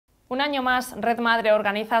Un año más, Red Madre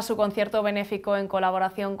organiza su concierto benéfico en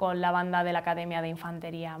colaboración con la banda de la Academia de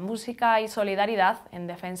Infantería. Música y solidaridad en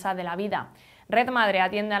defensa de la vida. Red Madre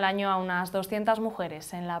atiende al año a unas 200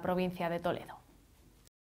 mujeres en la provincia de Toledo.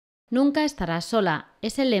 Nunca estarás sola,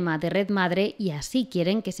 es el lema de Red Madre y así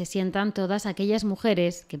quieren que se sientan todas aquellas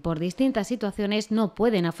mujeres que por distintas situaciones no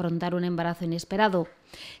pueden afrontar un embarazo inesperado,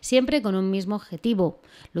 siempre con un mismo objetivo,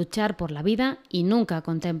 luchar por la vida y nunca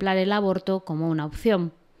contemplar el aborto como una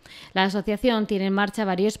opción. La asociación tiene en marcha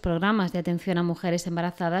varios programas de atención a mujeres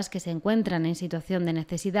embarazadas que se encuentran en situación de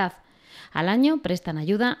necesidad. Al año prestan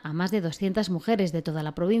ayuda a más de 200 mujeres de toda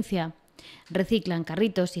la provincia. Reciclan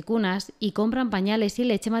carritos y cunas y compran pañales y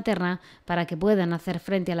leche materna para que puedan hacer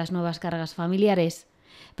frente a las nuevas cargas familiares.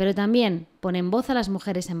 Pero también ponen voz a las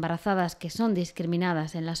mujeres embarazadas que son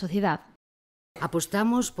discriminadas en la sociedad.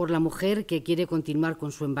 Apostamos por la mujer que quiere continuar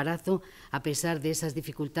con su embarazo a pesar de esas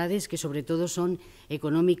dificultades que sobre todo son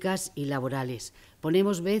económicas y laborales.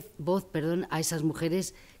 Ponemos voz a esas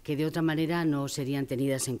mujeres que de otra manera no serían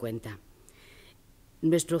tenidas en cuenta.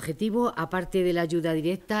 Nuestro objetivo, aparte de la ayuda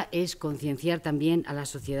directa, es concienciar también a la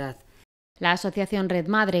sociedad. La asociación Red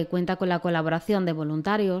Madre cuenta con la colaboración de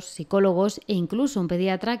voluntarios, psicólogos e incluso un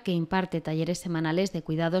pediatra que imparte talleres semanales de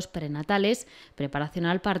cuidados prenatales, preparación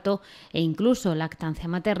al parto e incluso lactancia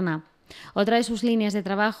materna. Otra de sus líneas de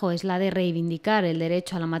trabajo es la de reivindicar el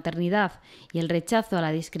derecho a la maternidad y el rechazo a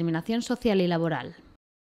la discriminación social y laboral.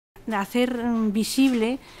 Hacer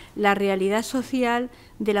visible la realidad social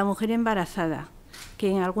de la mujer embarazada, que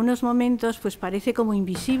en algunos momentos pues parece como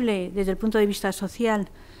invisible desde el punto de vista social,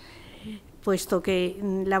 puesto que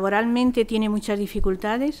laboralmente tiene muchas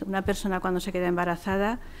dificultades. Una persona cuando se queda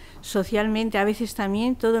embarazada, socialmente a veces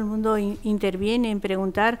también todo el mundo interviene en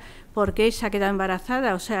preguntar por qué se ha quedado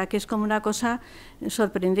embarazada, o sea que es como una cosa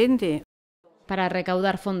sorprendente. Para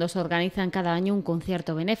recaudar fondos organizan cada año un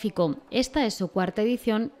concierto benéfico. Esta es su cuarta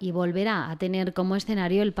edición y volverá a tener como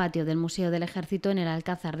escenario el patio del Museo del Ejército en el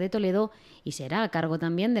Alcázar de Toledo y será a cargo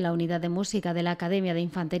también de la unidad de música de la Academia de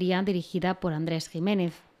Infantería dirigida por Andrés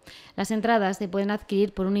Jiménez. Las entradas se pueden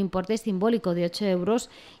adquirir por un importe simbólico de 8 €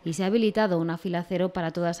 y se ha habilitado una fila cero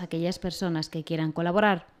para todas aquellas personas que quieran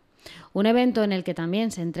colaborar. Un evento en el que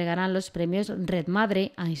también se entregarán los premios Red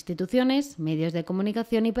Madre a instituciones, medios de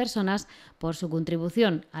comunicación y personas por su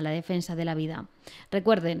contribución a la defensa de la vida.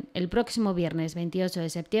 Recuerden, el próximo viernes 28 de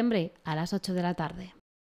septiembre a las 8 de la tarde.